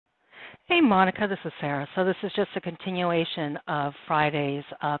Hey, Monica, this is Sarah. So this is just a continuation of Friday's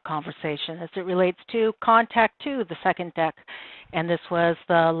conversation as it relates to Contact 2, the second deck, and this was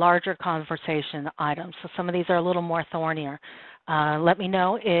the larger conversation items. So some of these are a little more thornier. Let me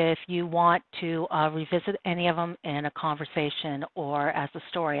know if you want to revisit any of them in a conversation or as a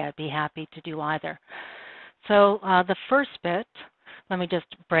story. I'd be happy to do either. So the first bit, let me just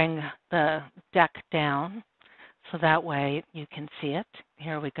bring the deck down so that way you can see it.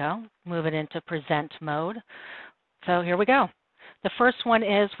 Here we go. Move it into present mode. So here we go. The first one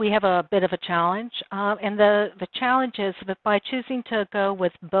is we have a bit of a challenge, and the challenge is that by choosing to go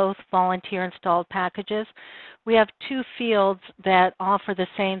with both volunteer installed packages, we have two fields that offer the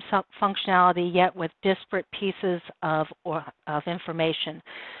same functionality yet with disparate pieces of information.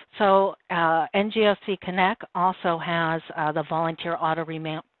 So NGOC Connect also has the volunteer auto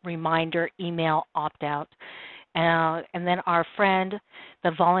reminder email opt-out. And then our friend,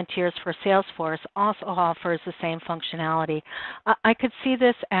 the Volunteers for Salesforce, also offers the same functionality. I could see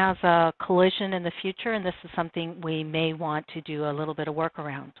this as a collision in the future, and this is something we may want to do a little bit of work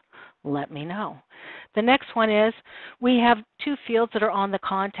around. Let me know. The next one is we have two fields that are on the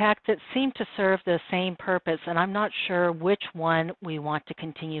contact that seem to serve the same purpose, and I'm not sure which one we want to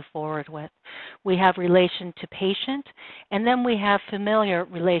continue forward with. We have relation to patient, and then we have familiar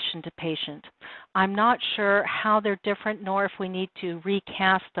relation to patient. I'm not sure how they're different, nor if we need to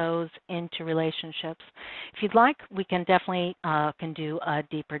recast those into relationships. If you'd like, we can definitely can do a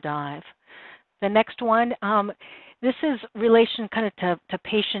deeper dive. The next one, this is relation kind of to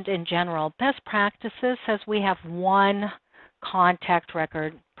patient in general. Best practices says we have one contact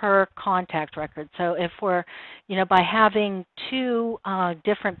record per contact record. So if we're, by having two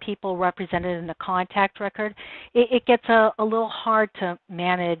different people represented in the contact record, it gets a little hard to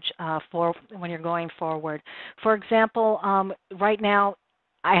manage for when you're going forward. For example, right now,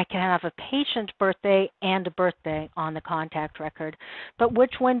 I can have a patient birthday and a birthday on the contact record, but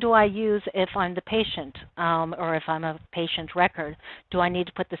which one do I use if I'm the patient or if I'm a patient record? Do I need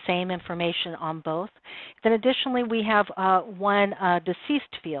to put the same information on both? Then additionally, we have one deceased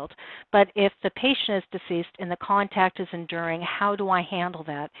field, but if the patient is deceased and the contact is enduring, how do I handle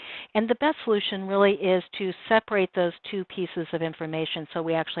that? And the best solution really is to separate those two pieces of information so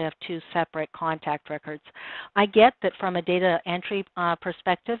we actually have two separate contact records. I get that from a data entry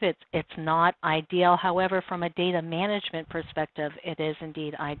perspective, it's not ideal. However, from a data management perspective, it is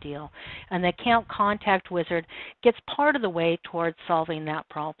indeed ideal. And the account contact wizard gets part of the way towards solving that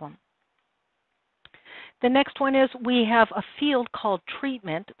problem. The next one is we have a field called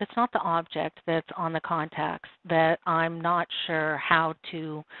treatment that's not the object that's on the contacts that I'm not sure how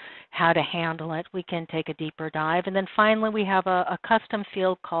to handle it. We can take a deeper dive. And then finally, we have a custom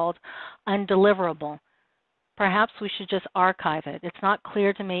field called undeliverable. Perhaps we should just archive it. It's not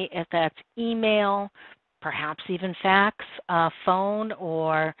clear to me if that's email, perhaps even fax, phone,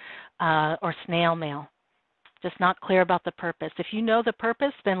 or snail mail. Just not clear about the purpose. If you know the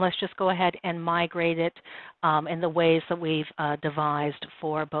purpose, then let's just go ahead and migrate it in the ways that we've devised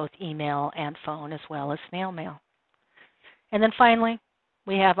for both email and phone as well as snail mail. And then finally,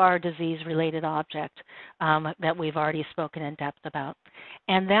 we have our disease-related object that we've already spoken in depth about.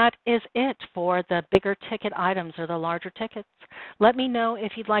 And that is it for the bigger ticket items or the larger tickets. Let me know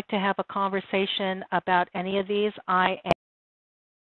if you'd like to have a conversation about any of these. I am